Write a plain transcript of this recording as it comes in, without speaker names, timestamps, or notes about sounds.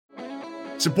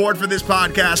Support for this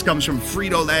podcast comes from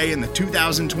Frito-Lay and the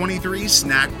 2023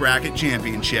 Snack Bracket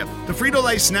Championship. The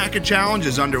Frito-Lay Snack-It Challenge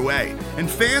is underway, and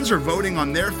fans are voting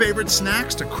on their favorite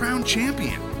snacks to crown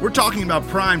champion. We're talking about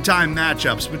prime-time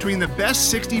matchups between the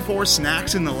best 64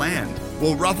 snacks in the land.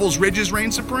 Will Ruffles Ridges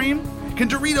reign supreme? Can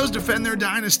Doritos defend their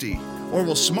dynasty? Or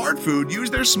will Smart Food use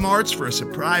their smarts for a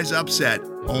surprise upset?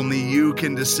 Only you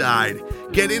can decide.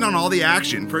 Get in on all the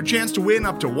action for a chance to win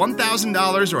up to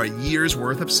 $1,000 or a year's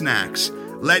worth of snacks.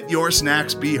 Let your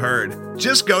snacks be heard.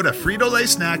 Just go to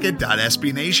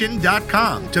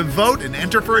fritolaysnacket.sbnation.com to vote and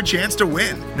enter for a chance to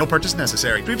win. No purchase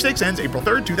necessary. Sweepstakes ends April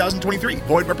 3rd, 2023.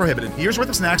 Void where prohibited. Year's worth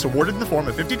of snacks awarded in the form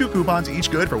of 52 coupons, each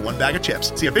good for one bag of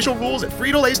chips. See official rules at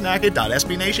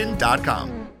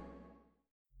fritolaysnacket.sbnation.com.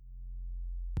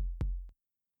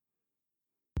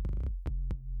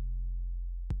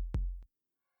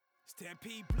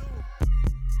 Stampede Blue.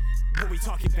 What we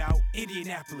talking about?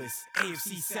 Indianapolis,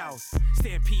 AFC South.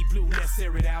 Stampede Blue, let's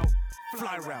air it out.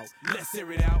 Fly route, let's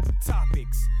air it out.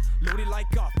 Topics, loaded like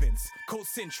offense.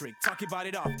 Colts-centric, talk about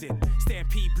it often.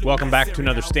 Stampede Blue. Welcome back to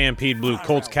another Stampede Blue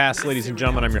Colts cast, ladies and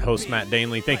gentlemen. I'm your host, Matt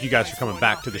Danley. Thank you guys for coming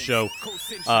back to the show.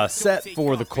 Set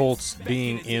for the Colts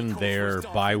being in their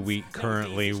bye week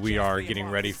currently. We are getting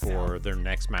ready for their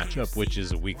next matchup, which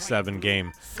is a Week 7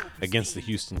 game against the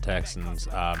Houston Texans.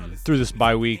 Through this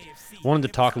bye week, wanted to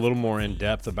talk a little more in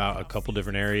depth about a couple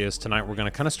different areas. Tonight we're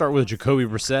going to kind of start with Jacoby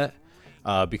Brissett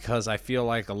because I feel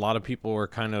like a lot of people are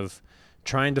kind of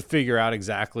trying to figure out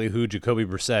exactly who Jacoby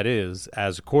Brissett is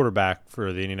as a quarterback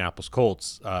for the Indianapolis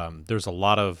Colts. There's a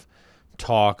lot of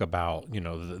talk about,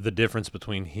 the difference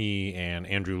between he and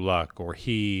Andrew Luck or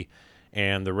he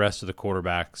and the rest of the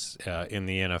quarterbacks in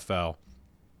the NFL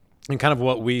and kind of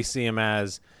what we see him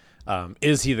as.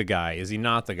 Is he the guy? Is he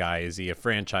not the guy? Is he a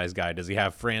franchise guy? Does he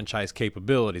have franchise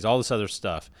capabilities? All this other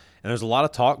stuff. And there's a lot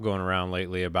of talk going around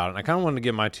lately about it. And I kind of wanted to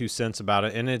give my 2 cents about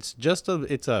it. And it's just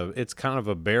it's kind of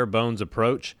a bare bones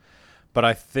approach. But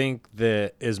I think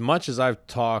that as much as I've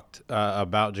talked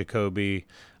about Jacoby,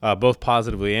 both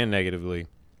positively and negatively,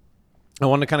 I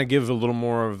want to kind of give a little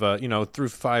more of a, through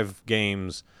 5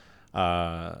 games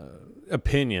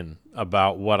opinion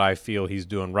about what I feel he's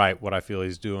doing right, what I feel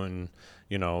he's doing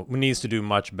needs to do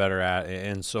much better at,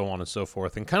 and so on and so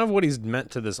forth, and kind of what he's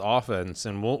meant to this offense.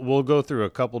 And we'll go through a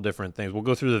couple different things. We'll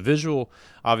go through the visual,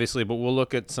 obviously, but we'll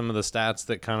look at some of the stats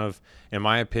that kind of, in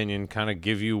my opinion, kind of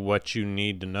give you what you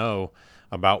need to know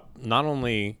about not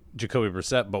only Jacoby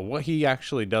Brissett, but what he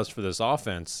actually does for this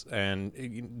offense, and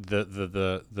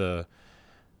the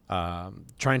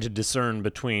trying to discern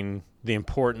between the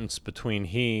importance between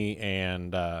he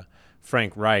and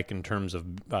Frank Reich in terms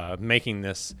of making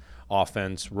this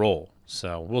offense roll.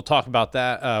 So we'll talk about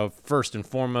that first and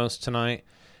foremost tonight,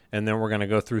 and then we're going to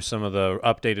go through some of the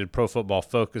updated Pro Football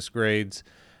Focus grades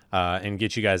and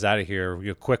get you guys out of here. We'll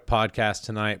do a quick podcast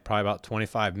tonight, probably about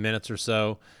 25 minutes or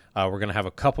so. We're going to have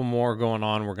a couple more going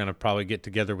on. We're going to probably get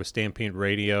together with Stampede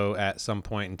Radio at some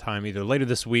point in time, either later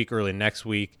this week or early next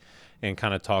week, and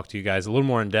kind of talk to you guys a little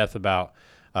more in depth about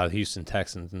the Houston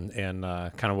Texans and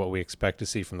kind of what we expect to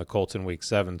see from the Colts in Week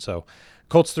 7. So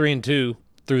Colts 3-2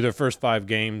 through their first 5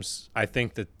 games. I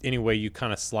think that any way you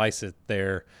kind of slice it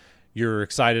there, you're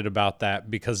excited about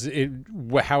that because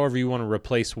however you want to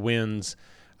replace wins,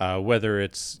 whether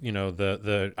it's,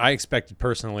 I expected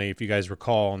personally, if you guys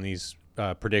recall on these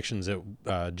predictions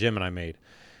that Jim and I made,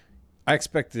 I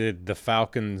expected the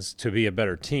Falcons to be a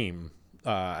better team.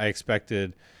 I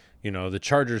expected, the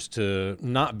Chargers to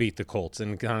not beat the Colts,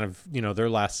 and kind of, their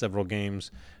last several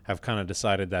games have kind of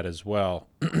decided that as well.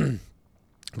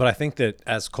 But I think that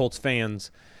as Colts fans,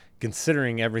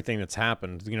 considering everything that's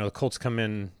happened, the Colts come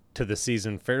in to the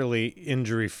season fairly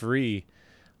injury-free.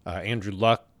 Andrew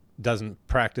Luck doesn't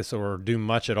practice or do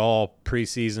much at all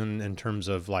preseason in terms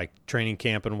of like training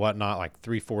camp and whatnot, like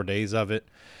 3-4 days of it.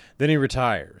 Then he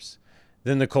retires.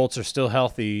 Then the Colts are still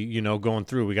healthy, going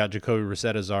through. We got Jacoby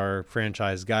Brissett as our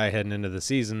franchise guy heading into the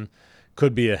season.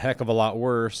 Could be a heck of a lot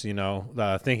worse,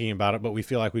 thinking about it, but we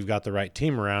feel like we've got the right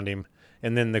team around him.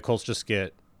 And then the Colts just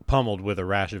get pummeled with a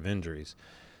rash of injuries.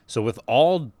 So with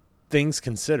all things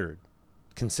considered,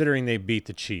 considering they beat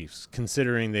the Chiefs,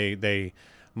 considering they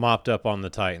mopped up on the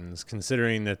Titans,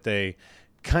 considering that they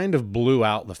kind of blew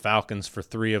out the Falcons for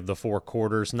 3 of the 4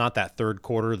 quarters, not that third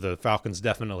quarter, the Falcons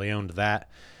definitely owned that,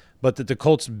 but that the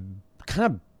Colts kind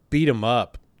of beat them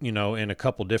up, in a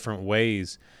couple different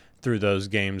ways through those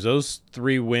games. Those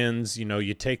 3 wins,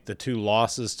 you take the 2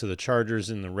 losses to the Chargers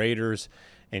and the Raiders,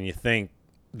 and you think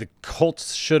the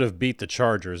Colts should have beat the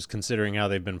Chargers considering how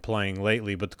they've been playing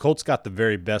lately, but the Colts got the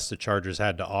very best the Chargers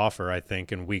had to offer, I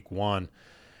think, in Week 1.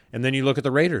 And then you look at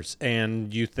the Raiders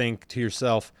and you think to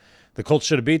yourself, The Colts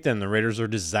should have beat them. The Raiders are a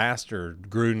disaster.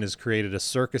 Gruden has created a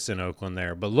circus in Oakland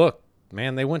there. But look,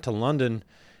 man, they went to London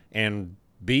and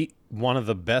beat one of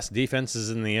the best defenses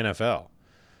in the NFL.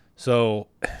 So,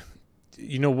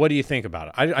 what do you think about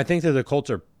it? I think that the Colts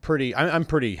are I'm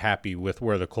pretty happy with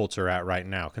where the Colts are at right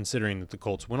now, considering that the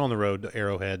Colts went on the road to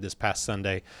Arrowhead this past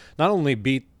Sunday, not only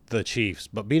beat the Chiefs,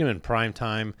 but beat them in prime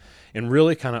time and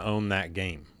really kind of own that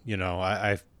game.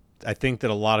 I think that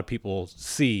a lot of people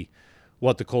see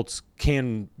what the Colts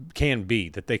can be,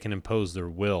 that they can impose their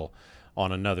will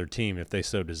on another team if they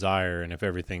so desire, and if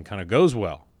everything kind of goes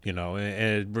well,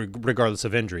 and regardless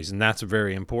of injuries. And that's a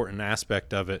very important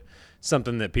aspect of it,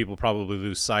 something that people probably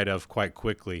lose sight of quite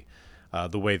quickly,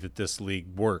 the way that this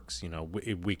league works,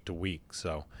 week to week.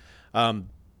 So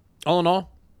all in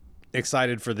all,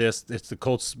 excited for this. It's the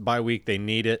Colts bye week. They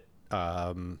need it.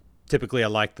 Typically, I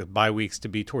like the bye weeks to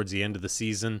be towards the end of the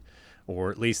season,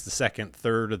 or at least the second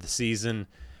third of the season.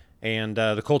 And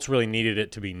the Colts really needed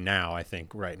it to be now, I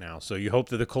think, right now. So you hope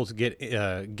that the Colts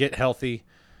get healthy,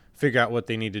 figure out what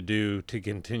they need to do to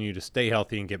continue to stay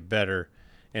healthy and get better,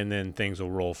 and then things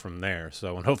will roll from there.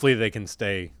 So, and hopefully they can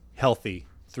stay healthy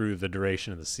through the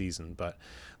duration of the season. But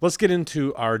let's get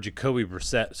into our Jacoby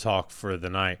Brissett talk for the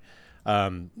night.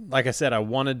 Like I said, I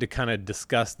wanted to kind of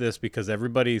discuss this because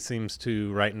everybody seems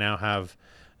to right now have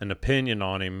an opinion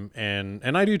on him,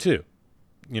 and I do too.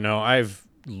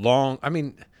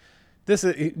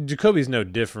 Jacoby's no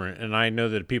different, and I know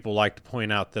that people like to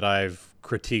point out that I've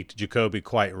critiqued Jacoby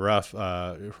quite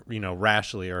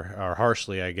rashly or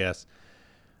harshly, I guess.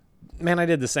 Man, I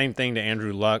did the same thing to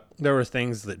Andrew Luck. There were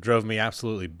things that drove me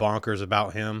absolutely bonkers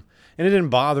about him, and it didn't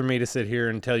bother me to sit here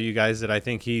and tell you guys that I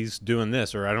think he's doing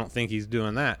this or I don't think he's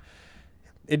doing that.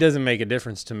 It doesn't make a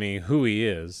difference to me who he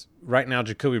is. Right now,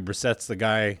 Jacoby Brissett's the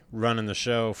guy running the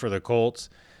show for the Colts,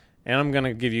 and I'm going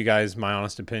to give you guys my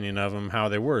honest opinion of them, how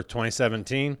they were.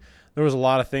 2017, there was a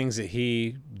lot of things that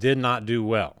he did not do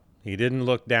well. He didn't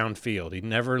look downfield. He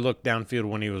never looked downfield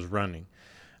when he was running.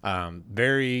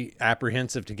 Very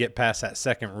apprehensive to get past that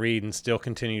second read and still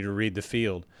continue to read the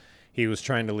field. He was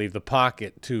trying to leave the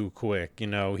pocket too quick.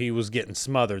 He was getting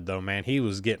smothered, though, man. He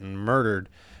was getting murdered.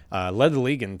 Led the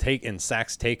league in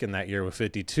sacks taken that year with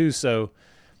 52, so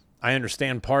I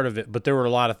understand part of it, but there were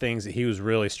a lot of things that he was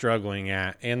really struggling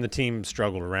at, and the team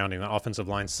struggled around him. The offensive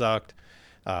line sucked.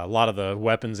 A lot of the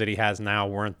weapons that he has now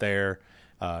weren't there,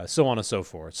 so on and so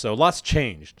forth. So lots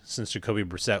changed since Jacoby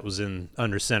Brissett was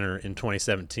under center in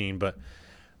 2017. But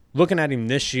looking at him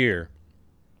this year,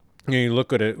 you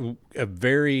look at a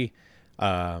very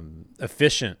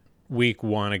efficient week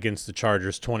one against the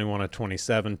Chargers, 21 of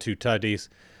 27, 2 tutties.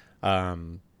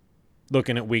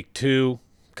 Looking at week two,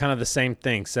 kind of the same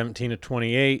thing, 17 of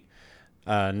 28.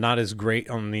 Not as great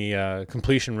on the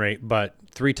completion rate, but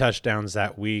 3 touchdowns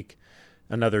that week.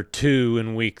 Another 2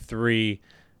 in week 3.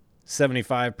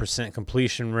 75%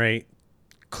 completion rate.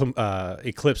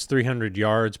 Eclipsed 300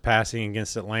 yards passing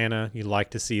against Atlanta. You'd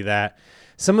like to see that.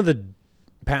 Some of the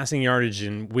passing yardage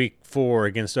in week 4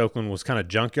 against Oakland was kind of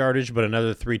junk yardage, but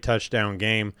another 3 touchdown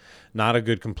game. Not a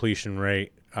good completion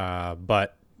rate,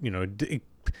 but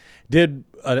did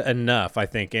enough, I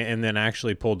think, and then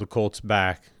actually pulled the Colts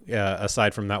back,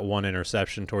 aside from that 1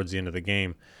 interception towards the end of the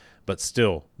game, but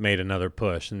still made another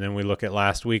push. And then we look at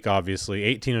last week, obviously,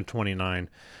 18 of 29,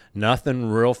 nothing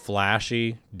real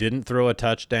flashy, didn't throw a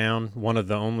touchdown.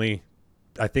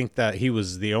 I think that he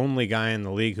was the only guy in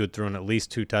the league who had thrown at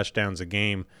least 2 touchdowns a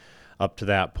game up to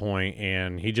that point,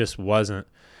 and he just wasn't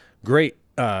great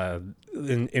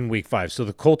in week 5. So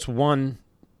the Colts won,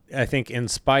 I think, in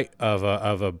spite of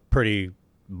a pretty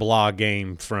blah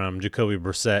game from Jacoby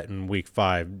Brissett in week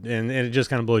 5. And it just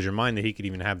kind of blows your mind that he could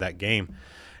even have that game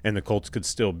and the Colts could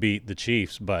still beat the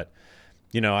Chiefs. But,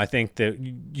 I think that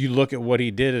you look at what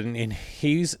he did, and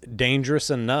he's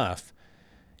dangerous enough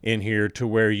in here to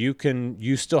where you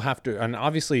still have to, and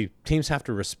obviously teams have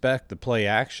to respect the play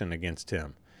action against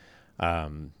him.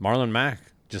 Marlon Mack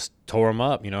just tore him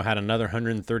up, had another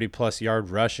 130-plus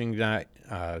yard rushing night,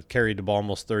 carried the ball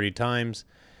almost 30 times.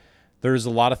 There's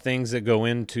a lot of things that go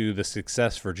into the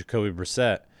success for Jacoby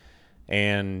Brissett.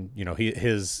 And,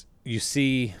 you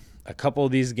see a couple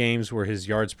of these games where his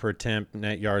yards per attempt,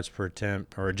 net yards per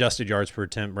attempt, or adjusted yards per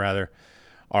attempt, rather,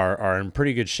 are in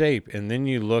pretty good shape. And then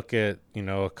you look at,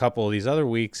 a couple of these other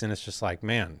weeks, and it's just like,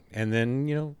 man. And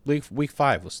then, week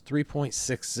 5 was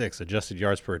 3.66 adjusted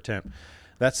yards per attempt.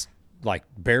 That's like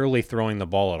barely throwing the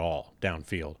ball at all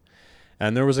downfield.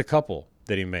 And there was a couple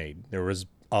that he made. There was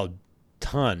a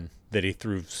ton that he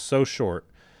threw so short.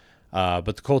 But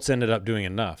the Colts ended up doing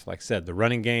enough. Like I said, the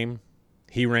running game,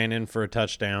 he ran in for a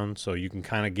touchdown, so you can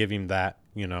kind of give him that,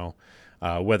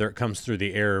 Whether it comes through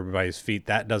the air or by his feet,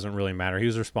 that doesn't really matter. He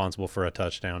was responsible for a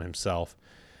touchdown himself.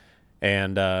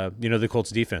 And, the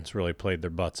Colts defense really played their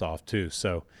butts off too.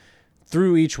 So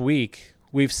through each week,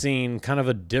 we've seen kind of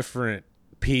a different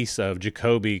piece of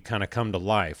Jacoby kind of come to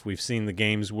life. We've seen the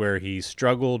games where he's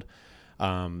struggled.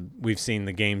 We've seen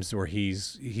the games where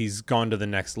he's gone to the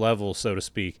next level, so to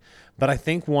speak. But I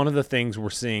think one of the things we're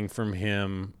seeing from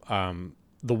him,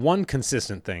 the one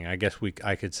consistent thing I guess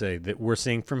I could say that we're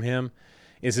seeing from him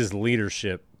is his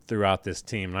leadership throughout this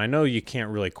team. And I know you can't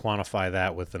really quantify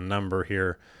that with a number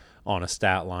here on a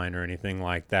stat line or anything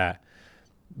like that,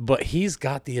 but he's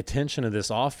got the attention of this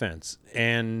offense.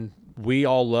 And we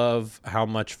all love how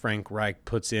much Frank Reich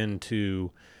puts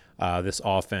into this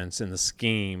offense and the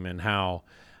scheme, and how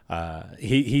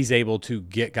he's able to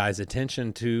get guys'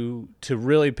 attention to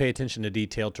really pay attention to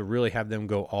detail, to really have them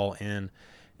go all in.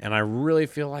 And I really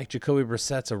feel like Jacoby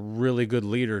Brissett's a really good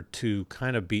leader to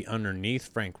kind of be underneath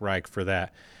Frank Reich for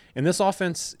that. And this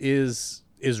offense is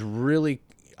really,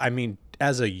 I mean,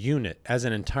 as a unit, as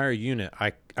an entire unit,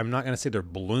 I'm not going to say they're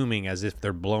blooming as if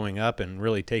they're blowing up and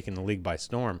really taking the league by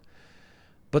storm,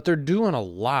 but they're doing a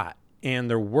lot and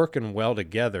they're working well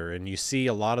together. And you see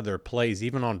a lot of their plays,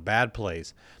 even on bad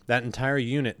plays, that entire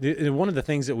unit. One of the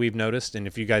things that we've noticed, and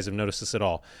if you guys have noticed this at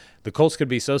all, the Colts could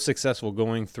be so successful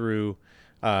going through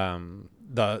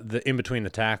the in between the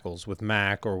tackles with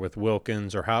Mack or with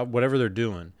Wilkins or whatever they're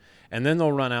doing, and then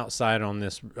they'll run outside on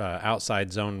this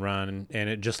outside zone run, and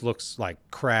it just looks like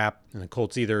crap. And the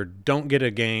Colts either don't get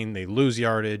a gain, they lose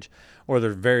yardage, or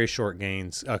they're very short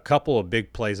gains. A couple of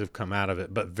big plays have come out of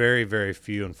it, but very, very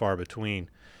few and far between.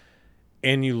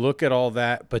 And you look at all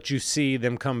that, but you see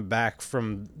them come back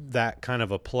from that kind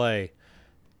of a play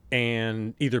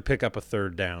and either pick up a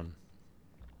third down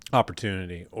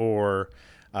opportunity or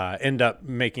end up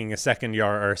making a second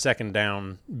yard or a second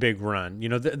down big run.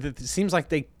 It seems like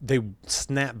they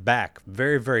snap back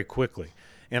very, very quickly.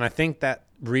 And I think that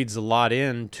reads a lot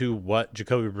into what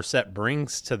Jacoby Brissett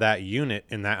brings to that unit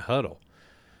in that huddle.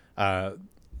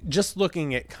 Just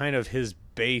looking at kind of his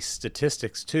base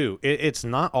statistics too, it's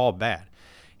not all bad.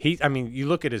 You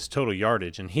look at his total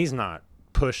yardage, and he's not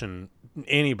pushing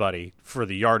anybody for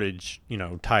the yardage,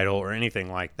 title or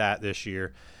anything like that this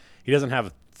year. He doesn't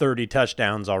have 30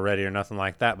 touchdowns already or nothing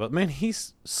like that, but man,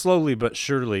 he's slowly but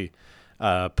surely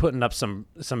putting up some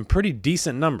pretty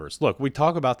decent numbers. Look, we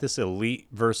talk about this elite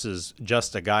versus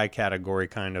just a guy category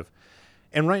kind of,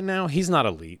 and right now he's not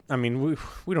elite. I mean,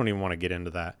 we don't even want to get into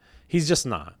that. He's just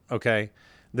not, okay?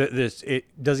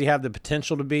 Does he have the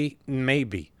potential to be?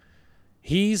 Maybe.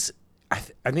 I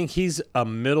think he's a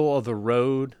middle of the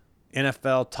road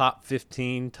NFL top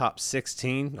 15, top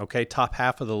 16, okay, top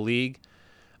half of the league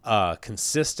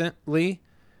consistently,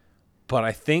 but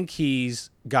I think he's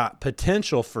got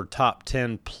potential for top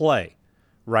 10 play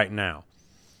right now.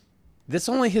 This is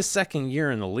only his second year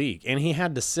in the league, and he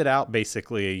had to sit out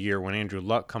basically a year when Andrew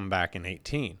Luck come back in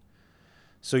 18.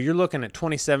 So you're looking at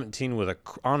 2017 with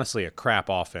honestly a crap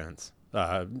offense,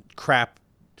 crappy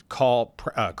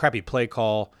play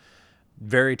call,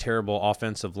 very terrible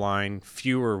offensive line,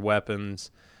 fewer weapons,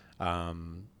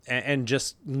 and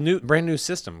just brand new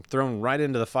system thrown right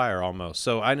into the fire almost.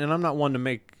 So I'm not one to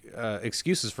make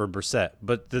excuses for Brissett,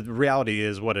 but the reality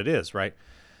is what it is, right?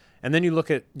 And then you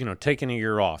look at taking a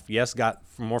year off. Yes, got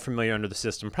more familiar under the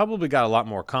system, probably got a lot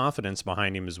more confidence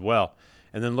behind him as well.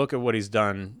 And then look at what he's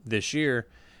done this year.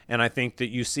 And I think that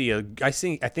I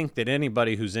think that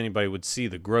anybody would see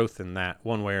the growth in that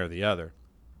one way or the other.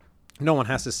 No one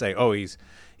has to say, oh,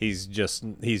 he's just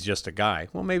a guy.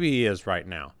 Well, maybe he is right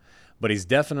now, but he's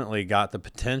definitely got the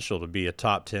potential to be a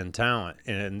top 10 talent.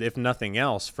 And if nothing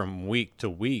else, from week to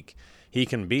week, he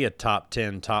can be a top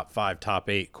 10, top 5, top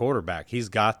 8 quarterback. He's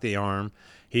got the arm.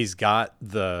 He's got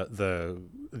the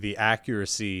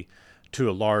accuracy to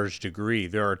a large degree.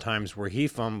 There are times where he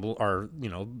fumble or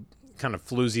kind of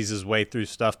floozies his way through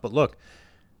stuff. But look,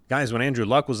 guys, when Andrew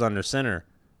Luck was under center,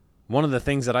 one of the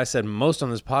things that I said most on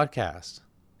this podcast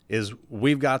is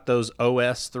we've got those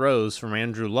OS throws from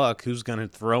Andrew Luck, who's going to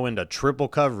throw into triple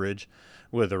coverage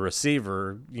with a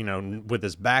receiver, with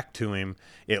his back to him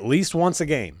at least once a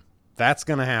game. That's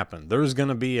going to happen. There's going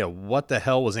to be a what the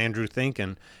hell was Andrew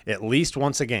thinking at least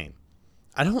once a game.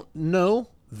 I don't know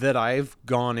that I've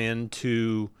gone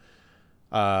into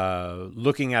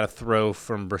looking at a throw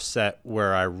from Brissett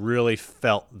where I really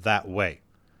felt that way.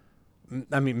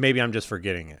 I mean, maybe I'm just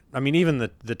forgetting it. I mean, even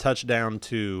the touchdown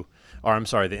the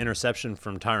interception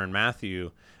from Tyrann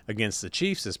Mathieu against the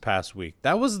Chiefs this past week,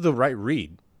 that was the right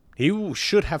read. He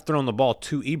should have thrown the ball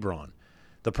to Ebron.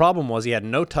 The problem was he had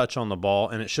no touch on the ball,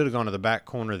 and it should have gone to the back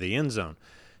corner of the end zone.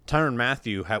 Tyrann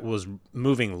Mathieu was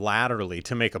moving laterally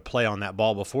to make a play on that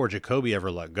ball before Jacoby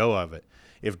ever let go of it.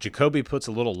 If Jacoby puts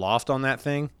a little loft on that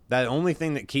thing, that only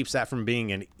thing that keeps that from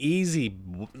being an easy,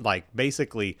 like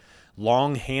basically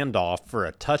long handoff for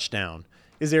a touchdown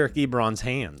is Eric Ebron's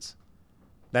hands.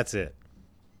 That's it.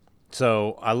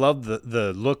 So I love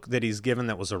the look that he's given.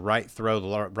 That was a right throw,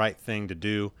 the right thing to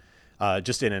do.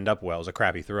 Just didn't end up well. It was a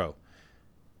crappy throw.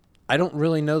 I don't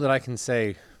really know that I can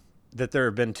say that there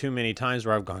have been too many times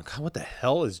where I've gone, God, what the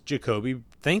hell is Jacoby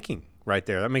thinking right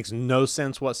there? That makes no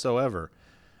sense whatsoever.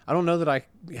 I don't know that I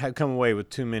have come away with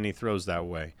too many throws that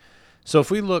way. So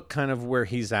if we look kind of where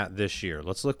he's at this year,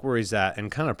 let's look where he's at and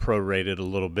kind of prorate it a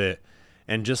little bit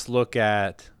and just look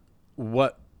at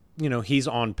what, he's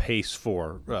on pace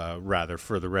for, rather,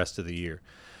 for the rest of the year.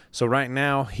 So right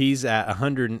now he's at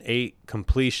 108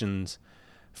 completions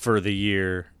for the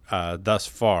year thus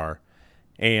far,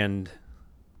 and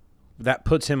that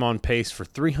puts him on pace for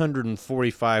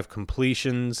 345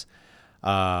 completions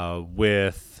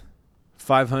with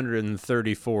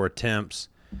 534 attempts.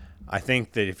 I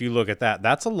think that if you look at that,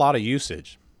 that's a lot of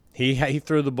usage. He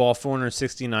threw the ball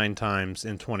 469 times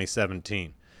in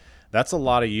 2017. That's a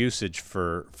lot of usage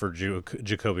for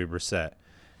Jacoby Brissett.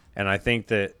 And I think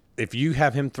that if you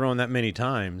have him throwing that many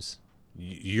times,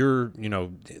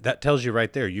 that tells you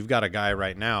right there, you've got a guy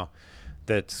right now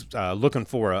that's looking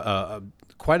for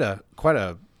quite a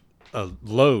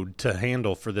load to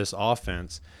handle for this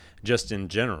offense, just in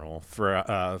general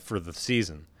for the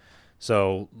season.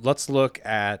 So let's look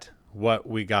at what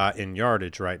we got in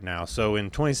yardage right now. So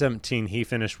in 2017, he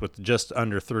finished with just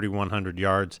under 3,100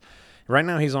 yards. Right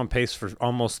now, he's on pace for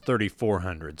almost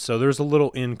 3,400. So there's a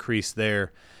little increase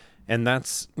there, and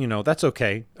that's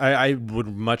okay. I would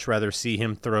much rather see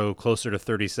him throw closer to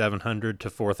 3,700 to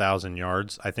 4,000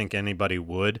 yards. I think anybody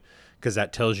would, because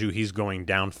that tells you he's going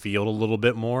downfield a little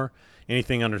bit more.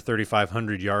 Anything under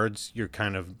 3,500 yards, you're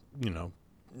kind of,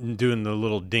 doing the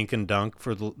little dink and dunk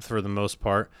for the most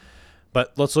part.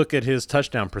 But let's look at his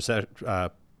touchdown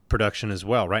production as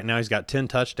well. Right now he's got 10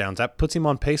 touchdowns. That puts him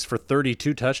on pace for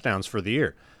 32 touchdowns for the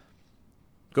year.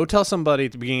 Go tell somebody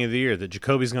at the beginning of the year that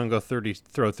Jacoby's going to go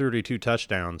throw 32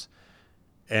 touchdowns,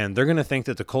 and they're going to think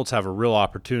that the Colts have a real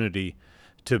opportunity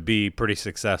to be pretty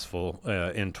successul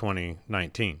in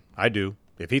 2019. I do.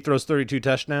 If he throws 32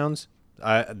 touchdowns,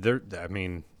 I'm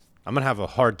going to have a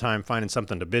hard time finding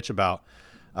something to bitch about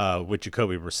with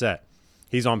Jacoby Brissett.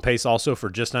 He's on pace also for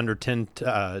just under 10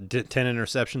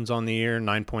 interceptions on the year,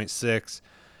 9.6.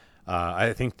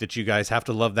 I think that you guys have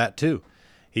to love that too.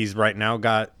 He's right now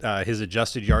got his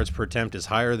adjusted yards per attempt is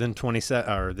higher than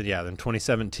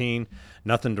 2017.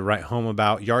 Nothing to write home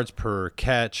about. Yards per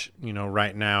catch,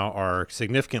 right now are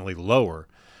significantly lower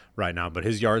right now, but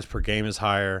his yards per game is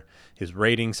higher. His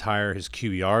rating's higher. His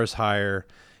QER is higher.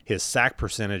 His sack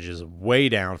percentage is way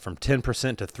down from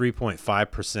 10% to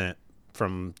 3.5%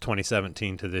 from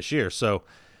 2017 to this year. So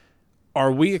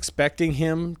are we expecting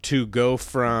him to go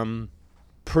from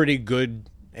pretty good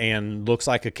and looks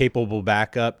like a capable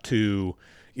backup to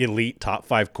elite top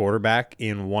 5 quarterback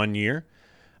in 1 year?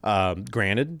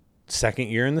 Granted, second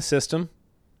year in the system,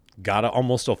 got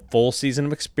almost a full season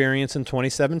of experience in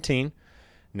 2017.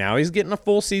 Now he's getting a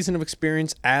full season of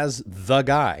experience as the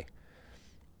guy.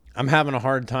 I'm having a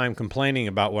hard time complaining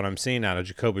about what I'm seeing out of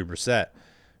Jacoby Brissett.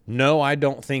 No, I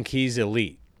don't think he's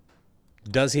elite.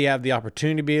 Does he have the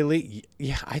opportunity to be elite?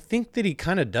 Yeah, I think that he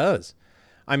kind of does.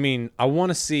 I want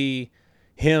to see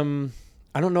him.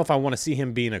 I don't know if I want to see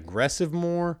him being aggressive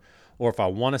more, or if I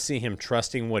want to see him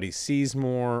trusting what he sees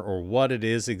more, or what it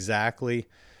is exactly.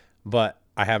 But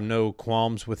I have no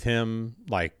qualms with him,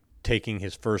 like taking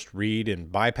his first read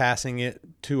and bypassing it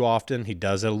too often. He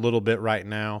does it a little bit right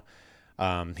now.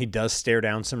 He does stare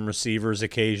down some receivers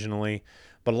occasionally,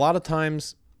 but a lot of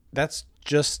times that's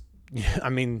just,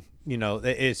 it's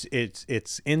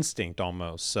instinct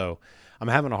almost. So I'm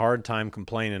having a hard time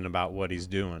complaining about what he's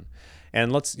doing.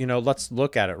 And let's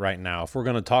look at it right now. If we're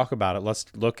going to talk about it, let's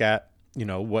look at,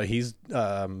 what he's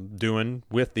doing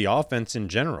with the offense in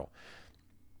general.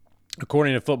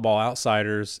 According to Football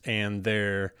Outsiders and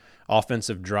their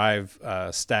offensive drive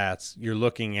stats, you're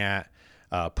looking at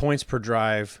points per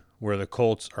drive, where the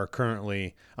Colts are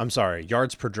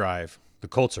yards per drive. The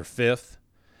Colts are 5th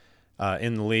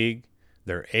in the league.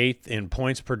 They're 8th in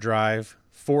points per drive,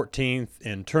 14th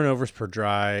in turnovers per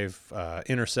drive,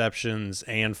 interceptions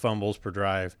and fumbles per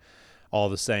drive, all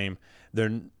the same.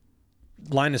 Their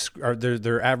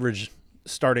average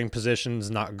starting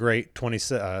position's not great,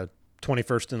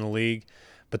 21st in the league,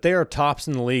 but they are tops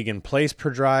in the league in plays per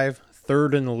drive,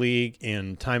 3rd in the league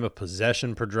in time of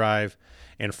possession per drive,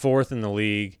 and 4th in the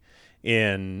league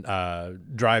in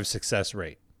drive success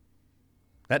rate.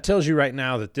 That tells you right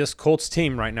now that this Colts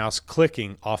team right now is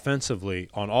clicking offensively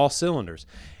on all cylinders.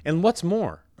 And what's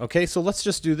more, okay, so let's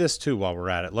just do this too while we're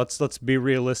at it. Let's be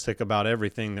realistic about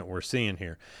everything that we're seeing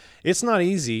here. It's not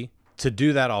easy to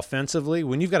do that offensively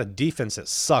when you've got a defense that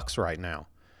sucks right now.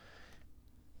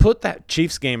 Put that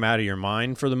Chiefs game out of your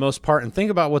mind for the most part and think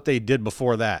about what they did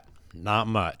before that. Not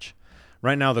much.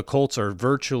 Right now the Colts are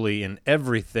virtually in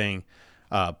everything,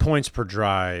 points per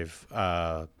drive,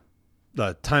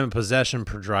 the time of possession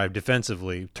per drive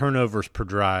defensively, turnovers per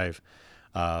drive,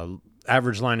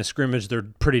 average line of scrimmage, they're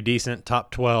pretty decent,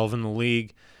 top 12 in the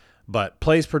league. But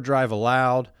plays per drive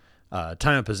allowed,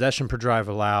 time of possession per drive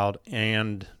allowed,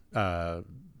 and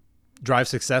drive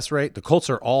success rate, the Colts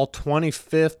are all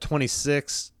 25th,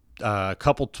 26th, a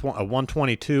couple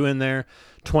 122 in there,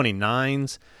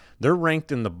 29s. They're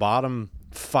ranked in the bottom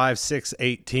 5, 6,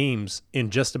 8 teams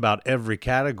in just about every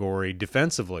category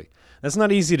defensively. That's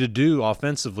not easy to do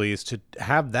offensively, is to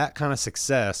have that kind of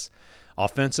success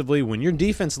offensively when your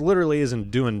defense literally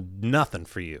isn't doing nothing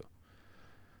for you.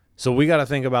 So we got to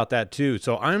think about that too.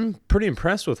 So I'm pretty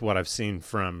impressed with what I've seen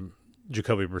from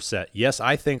Jacoby Brissett. Yes,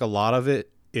 I think a lot of it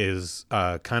is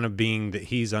kind of being that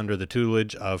he's under the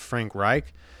tutelage of Frank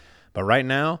Reich. But right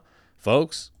now,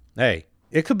 folks, hey,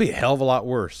 it could be a hell of a lot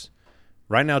worse.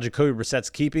 Right now, Jacoby Brissett's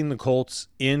keeping the Colts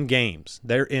in games.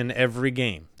 They're in every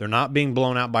game. They're not being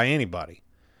blown out by anybody.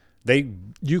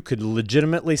 You could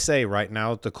legitimately say right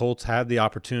now that the Colts have the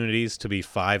opportunities to be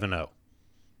 5-0.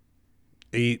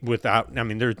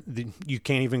 You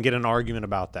can't even get an argument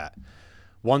about that.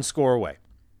 One score away.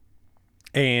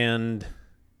 And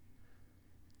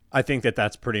I think that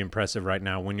that's pretty impressive right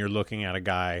now when you're looking at a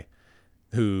guy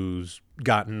who's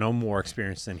gotten no more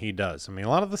experience than he does. I mean, a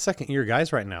lot of the second-year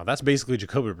guys right now, that's basically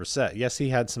Jacoby Brissett. Yes, he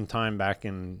had some time back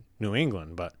in New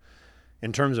England, but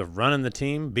in terms of running the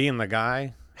team, being the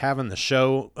guy, having the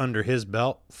show under his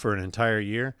belt for an entire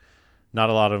year, not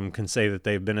a lot of them can say that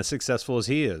they've been as successful as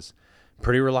he is.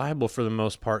 Pretty reliable for the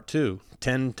most part, too.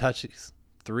 10 touches,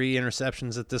 3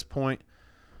 interceptions at this point.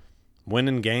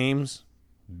 Winning games,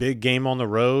 big game on the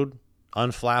road,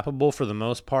 unflappable for the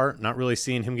most part, not really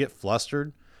seeing him get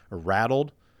flustered or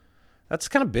rattled. That's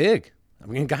kind of big. I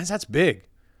mean, guys, that's big.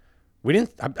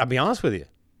 I'll be honest with you.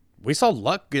 We saw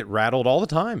Luck get rattled all the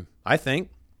time, I think,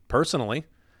 personally.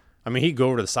 I mean, he'd go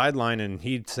over to the sideline and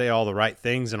he'd say all the right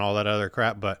things and all that other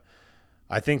crap, but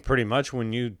I think pretty much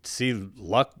when you see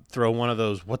Luck throw one of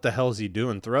those what the hell is he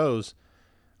doing throws,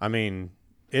 I mean,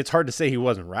 it's hard to say he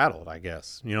wasn't rattled, I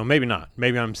guess. You know, maybe not.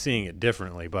 Maybe I'm seeing it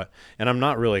differently, and I'm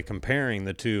not really comparing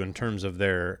the two in terms of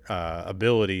their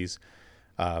abilities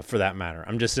for that matter.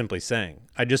 I'm just simply saying,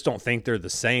 I just don't think they're the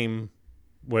same,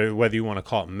 whether you want to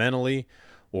call it mentally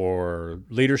or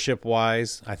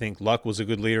leadership-wise. I think Luck was a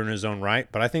good leader in his own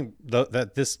right, but I think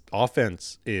that this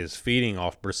offense is feeding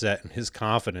off Brissett and his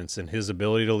confidence and his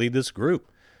ability to lead this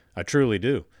group. I truly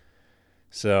do.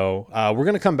 So we're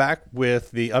going to come back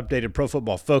with the updated Pro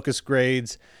Football Focus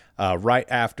grades right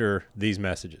after these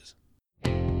messages.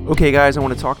 Okay, guys, I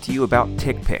want to talk to you about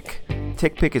TickPick.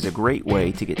 TickPick is a great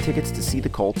way to get tickets to see the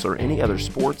Colts or any other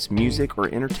sports, music,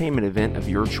 or entertainment event of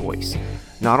your choice.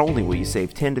 Not only will you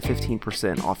save 10 to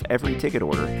 15% off every ticket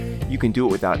order, you can do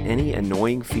it without any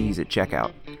annoying fees at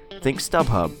checkout. Think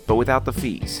StubHub, but without the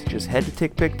fees. Just head to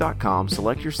tickpick.com,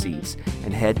 select your seats,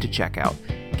 and head to checkout.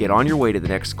 Get on your way to the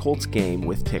next Colts game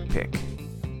with TickPick.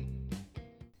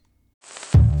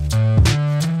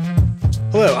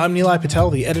 Hello, I'm Nilay Patel,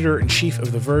 the editor-in-chief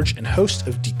of The Verge and host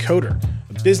of Decoder,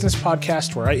 a business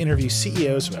podcast where I interview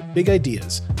CEOs about big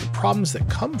ideas, the problems that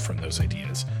come from those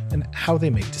ideas, and how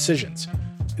they make decisions.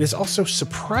 It is also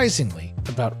surprisingly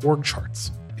about org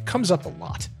charts. It comes up a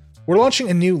lot. We're launching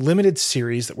a new limited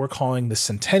series that we're calling the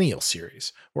Centennial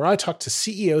Series, where I talk to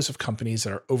CEOs of companies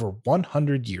that are over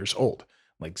 100 years old,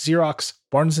 like Xerox,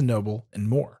 Barnes & Noble, and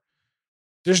more.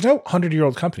 There's no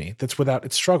 100-year-old company that's without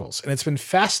its struggles, and it's been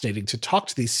fascinating to talk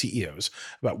to these CEOs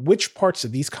about which parts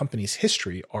of these companies'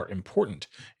 history are important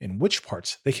and which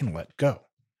parts they can let go.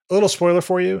 A little spoiler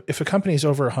for you, if a company is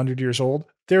over 100 years old,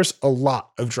 there's a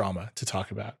lot of drama to talk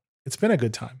about. It's been a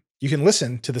good time. You can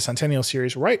listen to the Centennial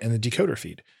Series right in the Decoder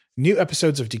feed. New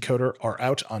episodes of Decoder are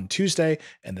out on Tuesday,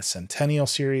 and the Centennial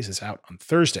Series is out on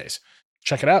Thursdays.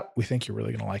 Check it out. We think you're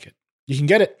really going to like it. You can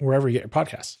get it wherever you get your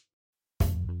podcasts.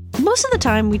 Most of the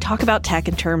time, we talk about tech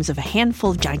in terms of a handful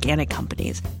of gigantic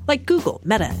companies, like Google,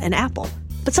 Meta, and Apple.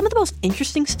 But some of the most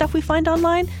interesting stuff we find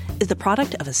online is the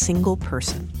product of a single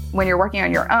person. When you're working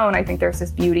on your own, I think there's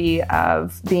this beauty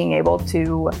of being able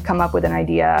to come up with an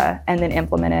idea and then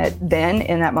implement it then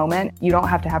in that moment. You don't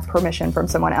have to have permission from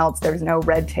someone else. There's no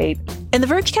red tape. In the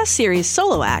Vergecast series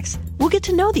Solo Acts, we'll get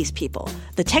to know these people,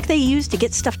 the tech they use to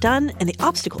get stuff done, and the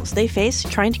obstacles they face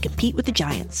trying to compete with the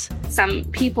giants. Some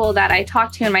people that I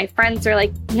talk to and my friends are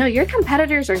like, your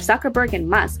competitors are Zuckerberg and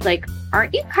Musk. Like,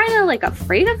 aren't you kind of like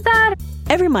afraid of that?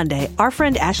 Every Monday, our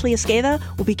friend Ashley Esqueda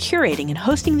will be curating and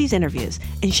hosting these interviews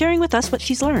and sharing with us what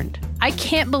she's learned. I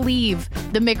can't believe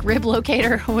the McRib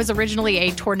locator was originally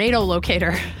a tornado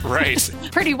locator. Right.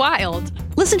 Pretty wild.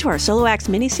 Listen to our Solo Acts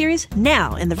miniseries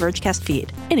now in the Vergecast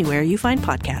feed, anywhere you find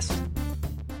podcasts.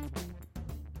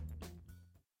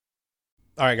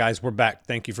 All right, guys, we're back.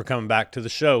 Thank you for coming back to the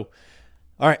show.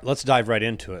 All right, let's dive right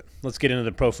into it. Let's get into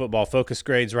the Pro Football Focus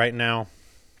grades right now.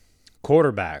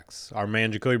 Quarterbacks, our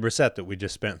man Jacoby Brissett that we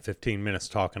just spent 15 minutes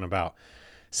talking about,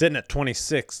 sitting at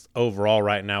 26th overall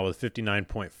right now with a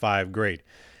 59.5 grade.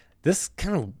 This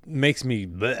kind of makes me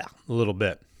bleh a little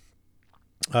bit.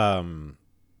 I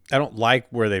don't like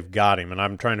where they've got him, and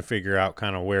I'm trying to figure out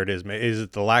kind of where it is. Is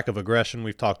it the lack of aggression?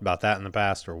 We've talked about that in the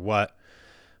past, or what?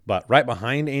 But right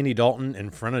behind Andy Dalton,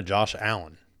 in front of Josh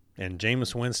Allen and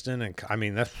Jameis Winston, and I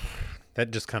mean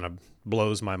that just kind of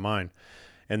blows my mind.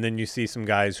 And then you see some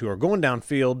guys who are going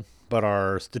downfield but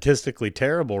are statistically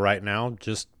terrible right now.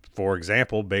 Just for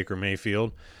example, Baker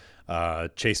Mayfield,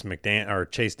 Chase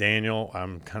Daniel.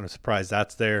 I'm kind of surprised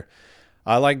that's there.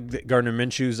 I like that Gardner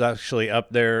Minshew's actually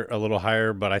up there a little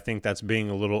higher, but I think that's being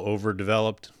a little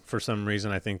overdeveloped for some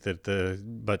reason. I think that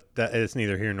it's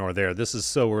neither here nor there. This is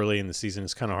so early in the season;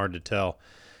 it's kind of hard to tell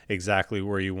exactly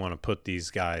where you want to put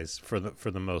these guys for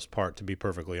the most part. To be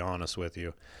perfectly honest with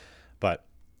you, but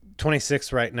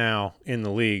 26 right now in the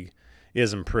league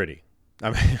isn't pretty. I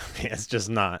mean it's just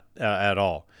not at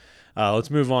all. Let's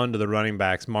move on to the running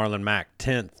backs. Marlon Mack,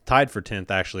 10th, tied for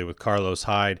 10th actually with Carlos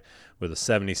Hyde with a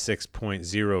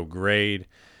 76.0 grade.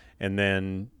 And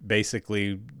then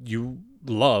basically you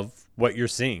love what you're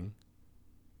seeing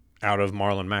out of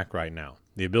Marlon Mack right now.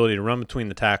 The ability to run between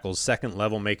the tackles, second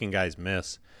level, making guys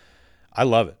miss. I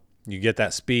love it. You get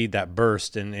that speed, that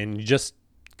burst, and you just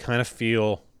kind of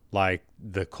feel like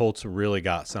the Colts really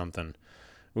got something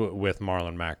with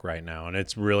Marlon Mack right now, and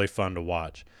it's really fun to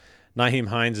watch. Nyheim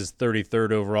Hines is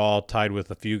 33rd overall, tied with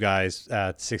a few guys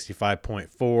at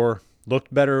 65.4.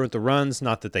 Looked better with the runs,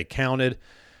 not that they counted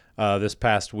this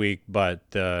past week, but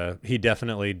he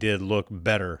definitely did look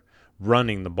better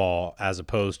running the ball as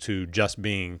opposed to just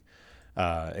being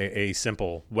a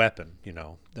simple weapon.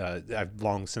 I've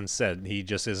long since said he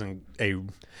just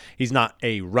he's not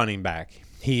a running back.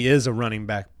 He is a running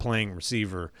back playing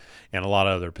receiver and a lot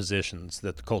of other positions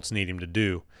that the Colts need him to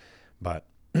do. But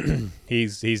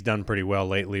he's done pretty well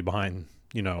lately behind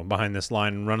this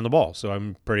line and running the ball. So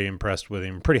I'm pretty impressed with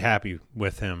him, pretty happy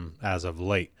with him as of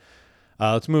late.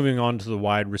 Let's moving on to the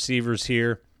wide receivers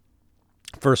here.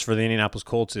 First for the Indianapolis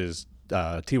Colts is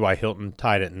T.Y. Hilton,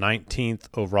 tied at 19th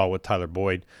overall with Tyler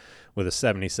Boyd with a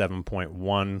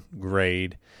 77.1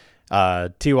 grade.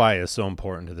 T.Y. is so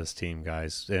important to this team,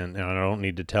 guys, and I don't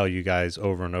need to tell you guys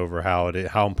over and over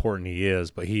how important he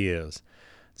is, but he is.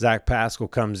 Zach Pascal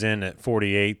comes in at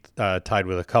 48th, tied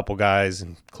with a couple guys,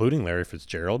 including Larry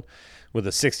Fitzgerald, with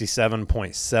a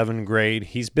 67.7 grade.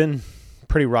 He's been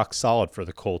pretty rock solid for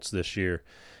the Colts this year.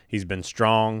 He's been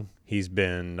strong. He's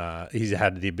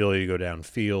had the ability to go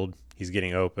downfield. He's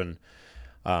getting open.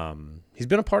 He's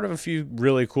been a part of a few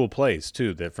really cool plays,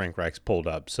 too, that Frank Reich's pulled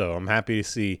up. So I'm happy to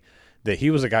see that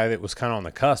he was a guy that was kind of on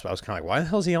the cusp. I was kind of like, why the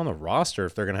hell is he on the roster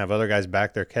if they're going to have other guys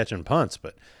back there catching punts?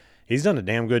 But he's done a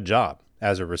damn good job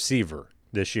as a receiver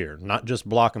this year. Not just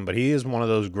blocking, but he is one of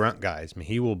those grunt guys. I mean,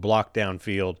 he will block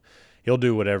downfield. He'll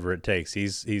do whatever it takes.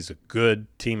 He's a good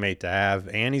teammate to have,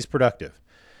 and he's productive.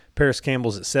 Paris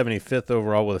Campbell's at 75th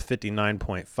overall with a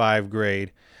 59.5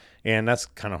 grade. And that's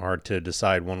kind of hard to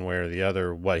decide one way or the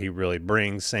other what he really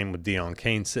brings. Same with Deion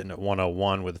Kane sitting at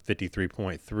 101 with a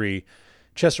 53.3.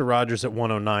 Chester Rogers at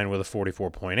 109 with a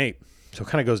 44.8. So it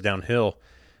kind of goes downhill.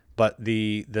 But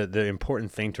the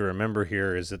important thing to remember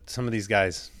here is that some of these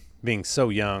guys being so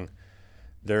young,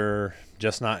 they're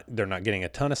not getting a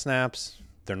ton of snaps.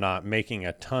 They're not making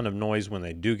a ton of noise when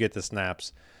they do get the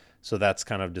snaps. So that's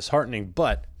kind of disheartening.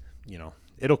 But,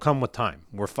 it'll come with time.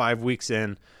 We're 5 weeks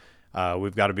in.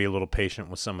 We've got to be a little patient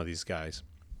with some of these guys.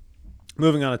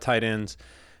 Moving on to tight ends,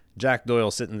 Jack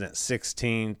Doyle sitting at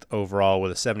 16th overall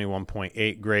with a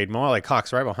 71.8 grade. Mo Alley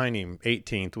Cox right behind him,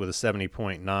 18th with a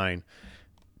 70.9.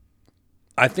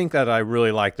 I think that I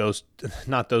really like those,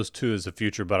 not those two as the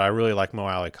future, but I really like Mo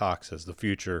Alley Cox as the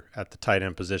future at the tight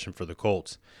end position for the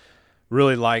Colts.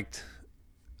 Really liked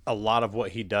a lot of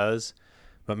what he does,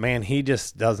 but man, he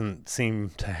just doesn't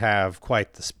seem to have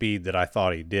quite the speed that I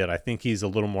thought he did. I think he's a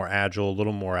little more agile, a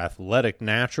little more athletic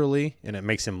naturally, and it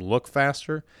makes him look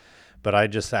faster. But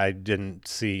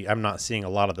I'm not seeing a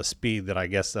lot of the speed that I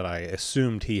guess that I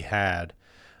assumed he had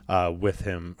with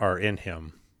him or in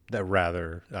him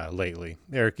lately.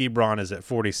 Eric Ebron is at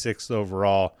 46th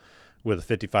overall with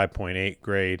a 55.8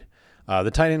 grade.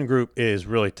 The tight end group is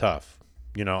really tough.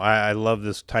 I love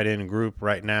this tight end group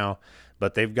right now,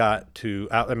 but they've got to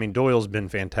Doyle's been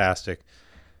fantastic,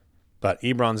 but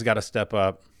Ebron's got to step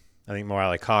up. I think Mo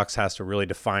Alley Cox has to really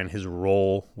define his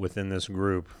role within this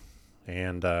group.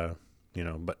 And,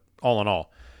 but all in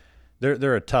all,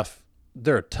 they're a tough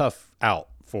out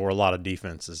for a lot of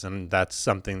defenses, and that's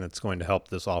something that's going to help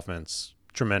this offense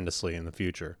tremendously in the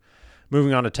future.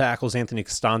 Moving on to tackles, Anthony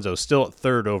Costanzo still at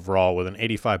 3rd overall with an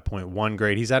 85.1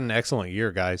 grade. He's had an excellent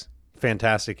year, guys.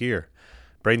 Fantastic year.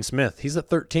 Braden Smith, he's at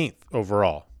 13th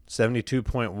overall,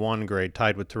 72.1 grade,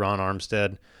 tied with Teron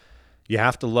Armstead. You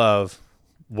have to love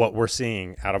what we're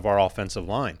seeing out of our offensive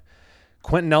line.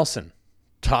 Quentin Nelson,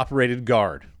 top-rated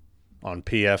guard on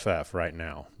PFF right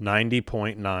now,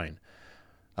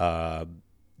 90.9.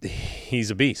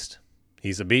 He's a beast.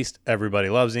 He's a beast. Everybody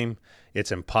loves him.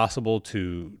 It's impossible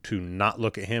to not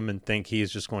look at him and think he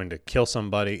is just going to kill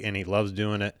somebody, and he loves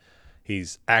doing it.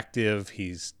 He's active.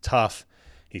 He's tough.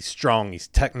 He's strong. He's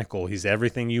technical. He's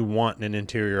everything you want in an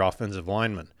interior offensive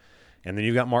lineman. And then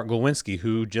you got Mark Glowinski,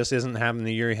 who just isn't having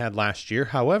the year he had last year.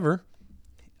 However,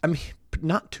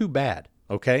 not too bad,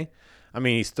 okay?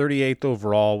 He's 38th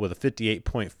overall with a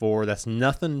 58.4. That's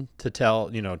nothing to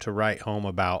to write home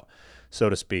about, so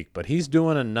to speak. But he's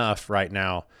doing enough right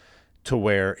now to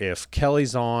where if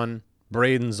Kelly's on,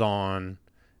 Braden's on,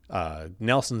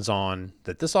 Nelson's on,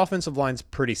 that this offensive line's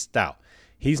pretty stout.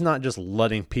 He's not just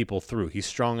letting people through. He's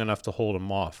strong enough to hold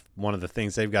them off. One of the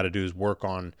things they've got to do is work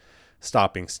on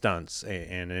stopping stunts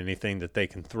and anything that they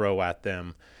can throw at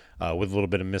them with a little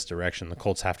bit of misdirection. The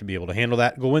Colts have to be able to handle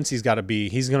that. Glowinski's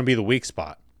he's going to be the weak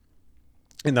spot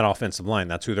in that offensive line.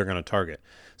 That's who they're going to target.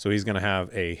 So he's going to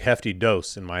have a hefty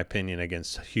dose, in my opinion,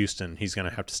 against Houston. He's going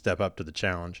to have to step up to the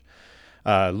challenge.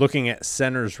 Looking at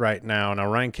centers right now,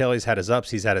 Ryan Kelly's had his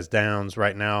ups, he's had his downs.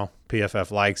 Right now,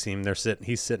 PFF likes him.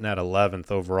 He's sitting at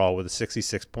 11th overall with a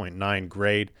 66.9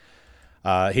 grade.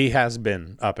 He has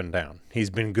been up and down. He's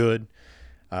been good,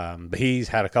 but he's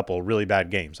had a couple of really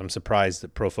bad games. I'm surprised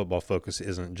that Pro Football Focus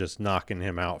isn't just knocking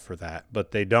him out for that.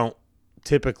 But they don't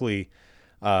typically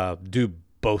do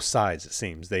both sides, it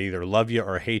seems. They either love you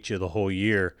or hate you the whole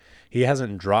year. He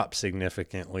hasn't dropped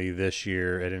significantly this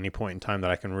year at any point in time that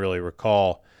I can really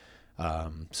recall.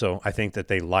 So I think that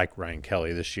they like Ryan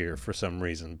Kelly this year for some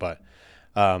reason. But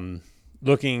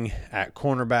looking at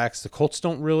cornerbacks, the Colts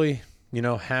don't really,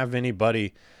 have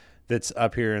anybody that's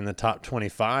up here in the top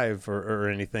 25 or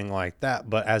anything like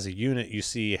that. But as a unit, you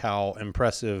see how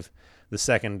impressive the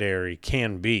secondary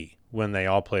can be when they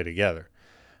all play together.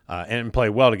 And play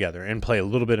well together and play a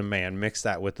little bit of man, mix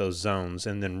that with those zones,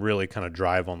 and then really kind of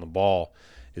drive on the ball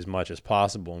as much as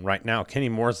possible. And right now, Kenny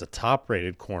Moore is the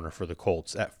top-rated corner for the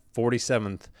Colts at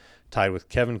 47th, tied with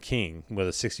Kevin King with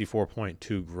a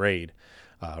 64.2 grade.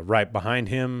 Right behind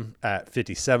him at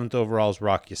 57th overall is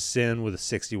Rock Ya-Sin with a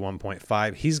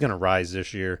 61.5. He's going to rise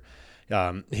this year.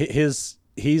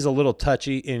 He's a little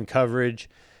touchy in coverage,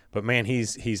 but, man,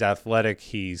 he's athletic.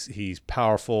 He's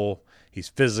powerful. He's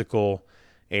physical.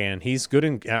 And he's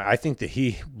good, I think that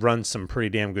he runs some pretty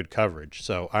damn good coverage.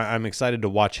 So I'm excited to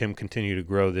watch him continue to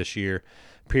grow this year.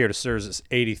 Pierre Desurs is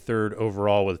 83rd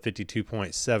overall with a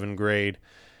 52.7 grade.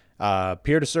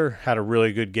 Pierre Desurs had a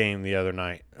really good game the other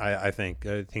night. I think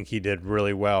he did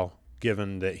really well,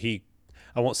 given that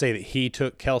I won't say that he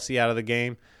took Kelsey out of the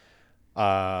game,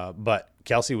 but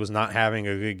Kelsey was not having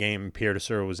a good game. Pierre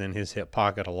Desurs was in his hip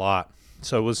pocket a lot.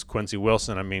 So was Quincy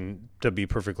Wilson. To be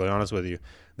perfectly honest with you,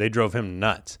 they drove him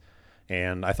nuts.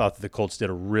 And I thought that the Colts did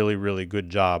a really, really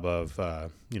good job of,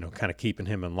 kind of keeping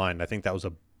him in line. I think that was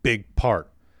a big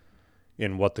part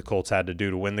in what the Colts had to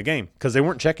do to win the game because they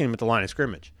weren't checking him at the line of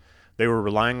scrimmage. They were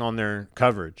relying on their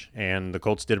coverage, and the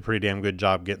Colts did a pretty damn good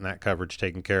job getting that coverage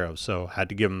taken care of. So had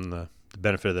to give them the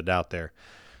benefit of the doubt there.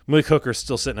 Malik Hooker's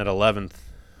still sitting at 11th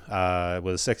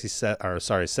with a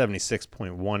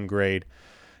 76.1 grade.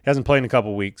 He hasn't played in a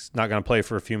couple weeks. Not going to play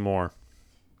for a few more.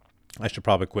 I should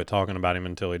probably quit talking about him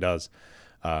until he does,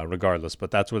 regardless.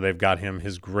 But that's where they've got him,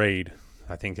 his grade.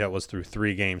 I think that was through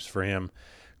 3 games for him.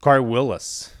 Khari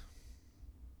Willis,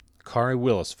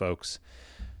 folks.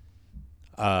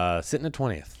 sitting at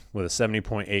 20th with a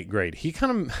 70.8 grade. He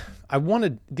kind of, I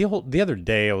wanted, the other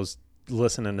day I was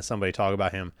listening to somebody talk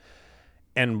about him,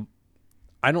 and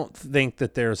I don't think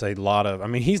that there's a lot of, I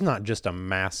mean, he's not just a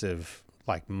massive,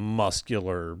 like,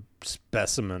 muscular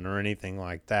specimen or anything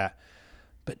like that,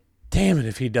 but damn it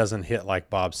if he doesn't hit like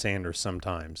Bob Sanders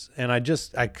sometimes. And I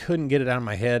couldn't get it out of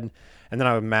my head, and then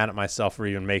I was mad at myself for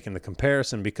even making the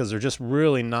comparison, because they're just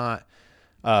really not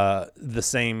the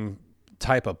same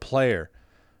type of player.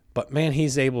 But man,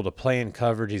 he's able to play in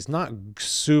coverage. He's not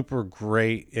super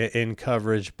great in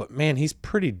coverage, but man, he's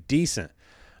pretty decent.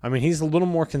 I mean, he's a little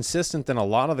more consistent than a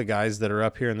lot of the guys that are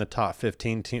up here in the top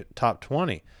 15, top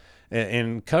 20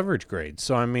 in coverage grades.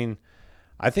 So, I mean,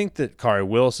 I think that Kari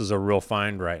Willis is a real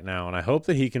find right now, and I hope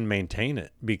that he can maintain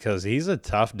it, because he's a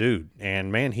tough dude.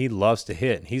 And, man, he loves to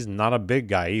hit. He's not a big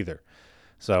guy either.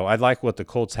 So I like what the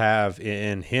Colts have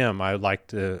in him. I'm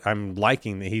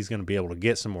liking that he's going to be able to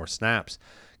get some more snaps,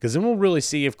 because then we'll really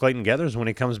see if Clayton Geathers, when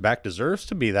he comes back, deserves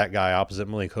to be that guy opposite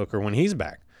Malik Hooker when he's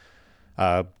back.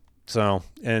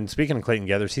 And speaking of Clayton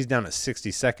Geathers, he's down at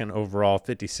 62nd overall,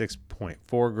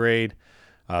 56.4 grade.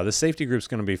 The safety group's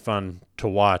going to be fun to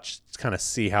watch, to kind of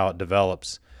see how it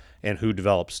develops and who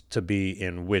develops to be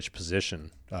in which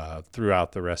position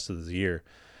throughout the rest of the year.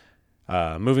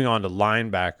 Moving on to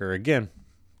linebacker, again,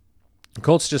 the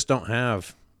Colts just don't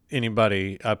have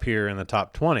anybody up here in the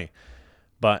top 20.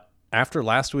 But after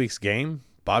last week's game,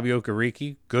 Bobby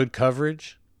Okereke, good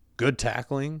coverage, good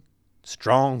tackling,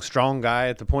 strong guy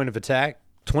at the point of attack,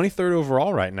 23rd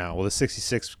overall right now with a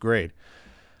 66th grade.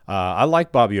 I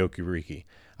like Bobby Okereke.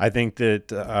 I think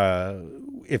that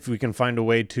if we can find a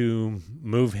way to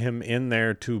move him in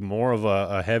there to more of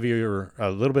a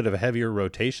little bit of a heavier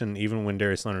rotation, even when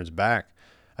Darius Leonard's back,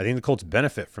 I think the Colts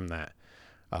benefit from that.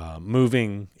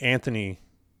 Moving Anthony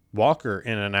Walker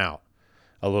in and out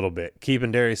a little bit,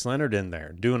 keeping Darius Leonard in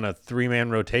there, doing a 3-man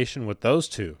rotation with those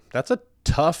two. That's a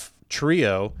tough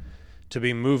trio to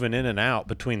be moving in and out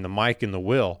between the Mike and the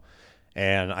Will.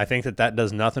 And I think that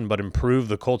does nothing but improve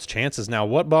the Colts' chances. Now,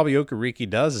 what Bobby Okereke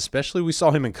does, especially we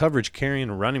saw him in coverage carrying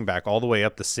a running back all the way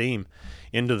up the seam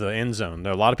into the end zone.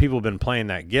 There are a lot of people have been playing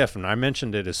that GIF, and I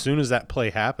mentioned it as soon as that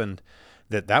play happened,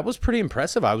 that was pretty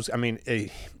impressive.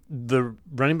 The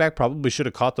running back probably should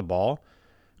have caught the ball.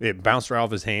 It bounced right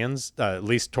off his hands, at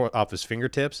least off his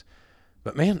fingertips.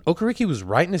 But, man, Okereke was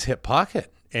right in his hip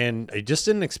pocket, and I just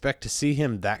didn't expect to see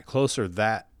him that close or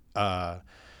to have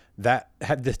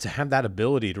that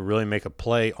ability to really make a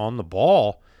play on the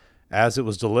ball as it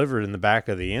was delivered in the back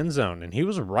of the end zone, and he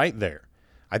was right there.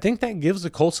 I think that gives the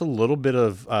Colts a little bit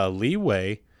of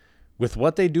leeway with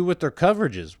what they do with their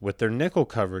coverages, with their nickel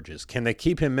coverages. Can they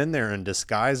keep him in there and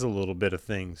disguise a little bit of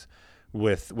things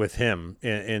with him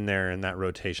in there in that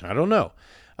rotation? I don't know.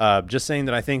 Just saying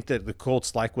that I think that the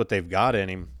Colts like what they've got in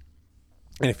him,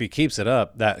 and if he keeps it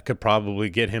up, that could probably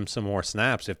get him some more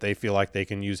snaps if they feel like they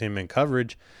can use him in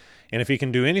coverage. And if he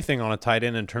can do anything on a tight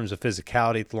end in terms of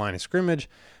physicality at the line of scrimmage,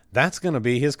 that's going to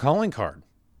be his calling card.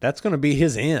 That's going to be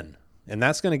his in, and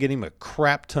that's going to get him a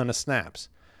crap ton of snaps.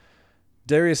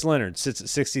 Darius Leonard sits at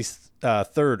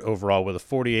 63rd overall with a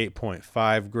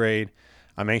 48.5 grade.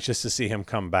 I'm anxious to see him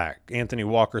come back. Anthony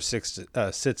Walker sits at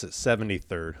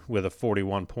 73rd with a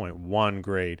 41.1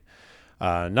 grade.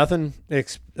 Nothing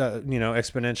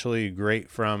exponentially great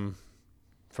from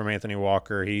Anthony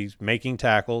Walker. He's making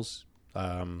tackles.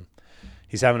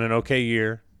 He's having an okay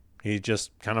year. He's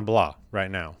just kind of blah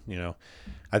right now.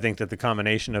 I think that the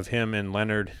combination of him and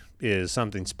Leonard is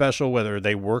something special, whether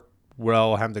they work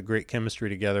well, have the great chemistry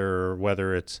together, or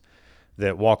whether it's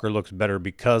that Walker looks better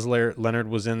because Leonard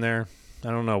was in there. I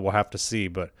don't know. We'll have to see.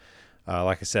 But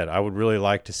like I said, I would really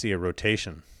like to see a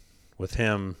rotation with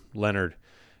him, Leonard,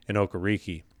 and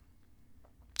Okereke.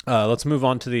 Let's move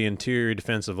on to the interior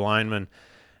defensive linemen.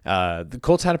 The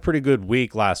Colts had a pretty good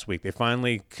week last week. They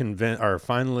finally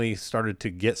started to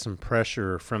get some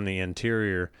pressure from the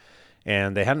interior,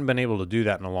 and they hadn't been able to do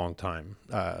that in a long time.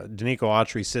 Danico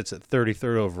Autry sits at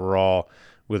 33rd overall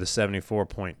with a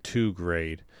 74.2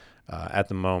 grade at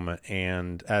the moment.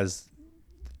 And as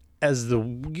the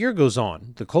year goes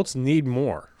on, the Colts need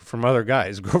more from other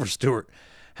guys. Grover Stewart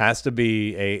has to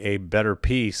be a better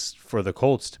piece for the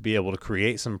Colts to be able to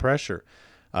create some pressure.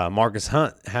 Marcus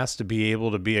Hunt has to be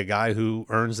able to be a guy who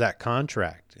earns that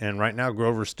contract. And right now,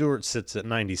 Grover Stewart sits at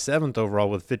 97th overall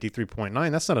with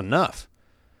 53.9. That's not enough.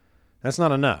 That's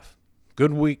not enough.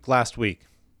 Good week last week.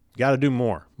 Got to do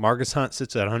more. Marcus Hunt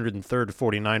sits at 103rd to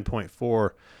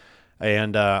 49.4.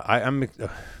 And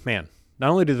man, not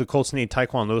only do the Colts need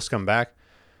Tyquan Lewis come back,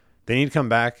 they need to come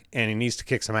back, and he needs to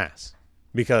kick some ass,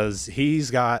 because he's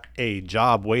got a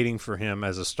job waiting for him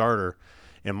as a starter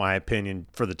in my opinion,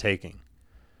 for the taking.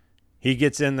 He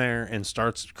gets in there and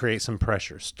starts to create some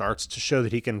pressure, starts to show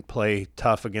that he can play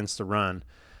tough against the run.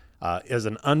 As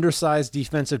an undersized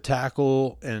defensive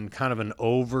tackle and kind of an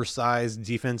oversized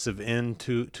defensive end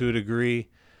to a degree,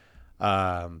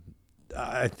 I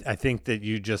think that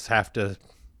you just have to,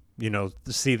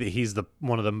 see that he's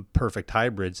one of the perfect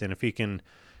hybrids. And if he can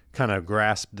kind of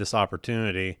grasp this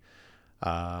opportunity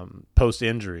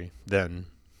post-injury, then,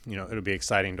 it'll be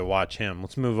exciting to watch him.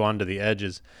 Let's move on to the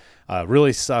edges.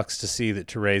 Really sucks to see that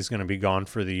Teray's going to be gone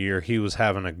for the year. He was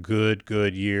having a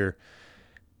good year.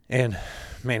 And,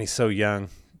 man, he's so young.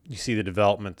 You see the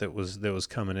development that was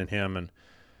coming in him, and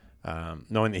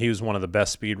knowing that he was one of the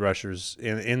best speed rushers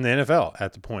in the NFL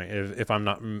at the point, if I'm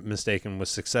not mistaken, with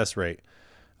success rate.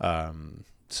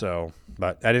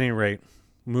 But at any rate,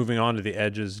 moving on to the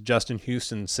edges, Justin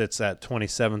Houston sits at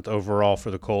 27th overall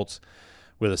for the Colts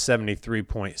with a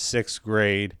 73.6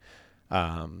 grade.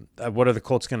 What are the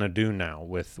Colts going to do now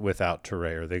without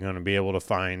Teray? Are they going to be able to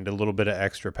find a little bit of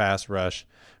extra pass rush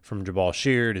from Jabal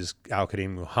Sheard? Is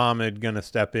Al-Qadim Muhammad going to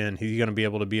step in? He's going to be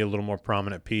able to be a little more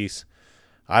prominent piece?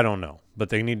 I don't know, but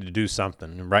they need to do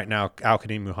something. And right now,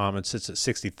 Al-Qadim Muhammad sits at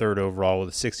 63rd overall with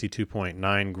a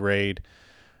 62.9 grade.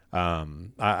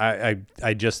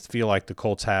 I just feel like the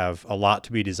Colts have a lot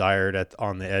to be desired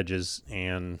on the edges,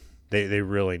 and they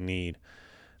really need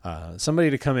somebody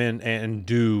to come in and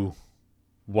do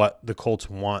what the Colts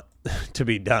want to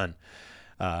be done.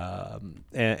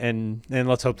 And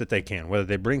let's hope that they can. Whether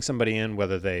they bring somebody in,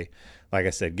 whether they, like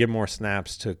I said, give more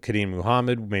snaps to Qadim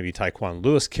Muhammad, maybe Tyquan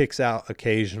Lewis kicks out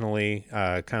occasionally,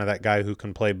 kind of that guy who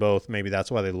can play both. Maybe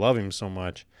that's why they love him so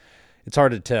much. It's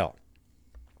hard to tell.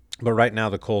 But right now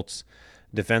the Colts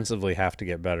defensively have to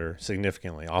get better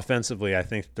significantly. Offensively, I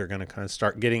think they're going to kind of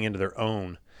start getting into their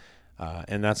own,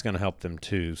 and that's going to help them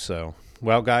too. So,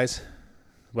 well, guys,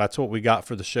 that's what we got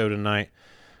for the show tonight.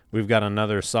 We've got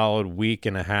another solid week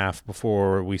and a half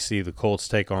before we see the Colts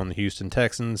take on the Houston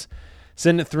Texans.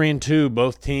 Sitting at 3-2,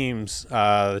 both teams.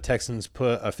 The Texans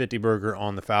put a 50-burger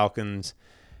on the Falcons,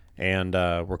 and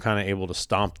were kind of able to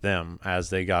stomp them as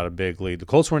they got a big lead. The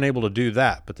Colts weren't able to do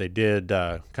that, but they did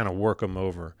kind of work them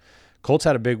over. Colts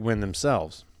had a big win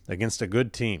themselves against a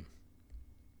good team,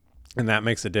 and that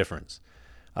makes a difference.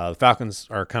 The Falcons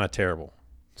are kind of terrible,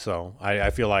 so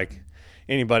I feel like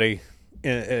anybody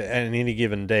at any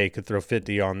given day could throw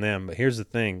 50 on them. But here's the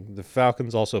thing. The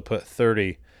Falcons also put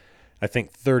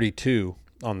 32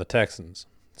 on the Texans.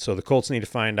 So the Colts need to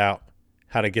find out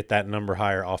how to get that number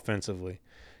higher offensively.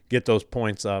 Get those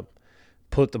points up.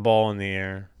 Put the ball in the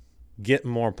air. Get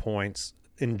more points.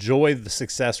 Enjoy the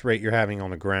success rate you're having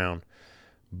on the ground.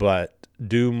 But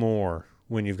do more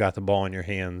when you've got the ball in your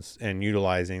hands and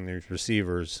utilizing these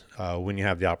receivers when you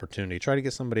have the opportunity. Try to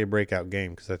get somebody a breakout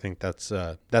game, because I think that's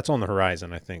on the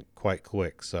horizon, I think, quite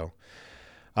quick. So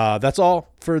that's all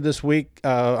for this week.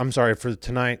 For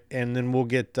tonight, and then we'll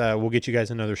get you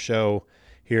guys another show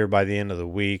here by the end of the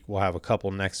week. We'll have a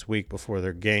couple next week before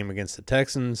their game against the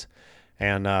Texans,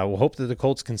 and we'll hope that the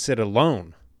Colts can sit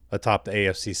alone atop the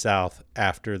AFC South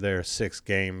after their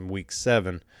 6-game Week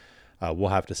 7. We'll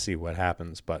have to see what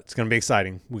happens, but it's going to be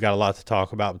exciting. We got a lot to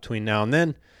talk about between now and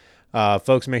then.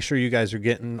 Folks, make sure you guys are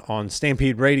getting on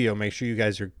Stampede Radio. Make sure you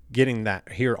guys are getting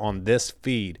that here on this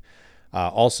feed.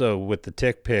 Also, with the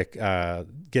Tick Pick,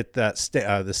 get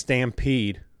that the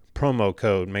Stampede promo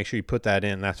code. Make sure you put that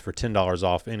in. That's for $10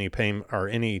 off any payment or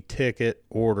any ticket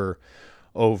order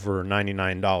over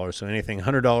 $99. So anything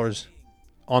 $100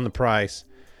 on the price,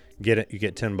 get it. You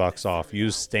get $10 off.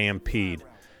 Use Stampede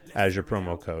as your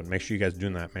promo code. Make sure you guys are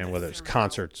doing that, man, whether it's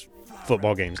concerts,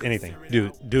 football games, anything.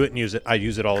 Do it and use it. I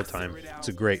use it all the time. It's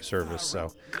a great service.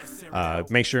 So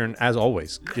make sure, and as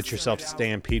always, get yourself to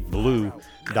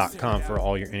StampedeBlue.com for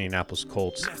all your Indianapolis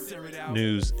Colts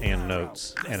news and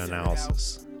notes and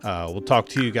analysis. We'll talk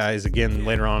to you guys again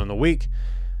later on in the week.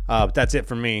 But that's it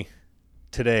for me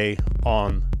today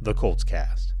on the Colts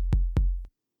Cast.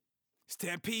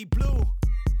 Stampede Blue.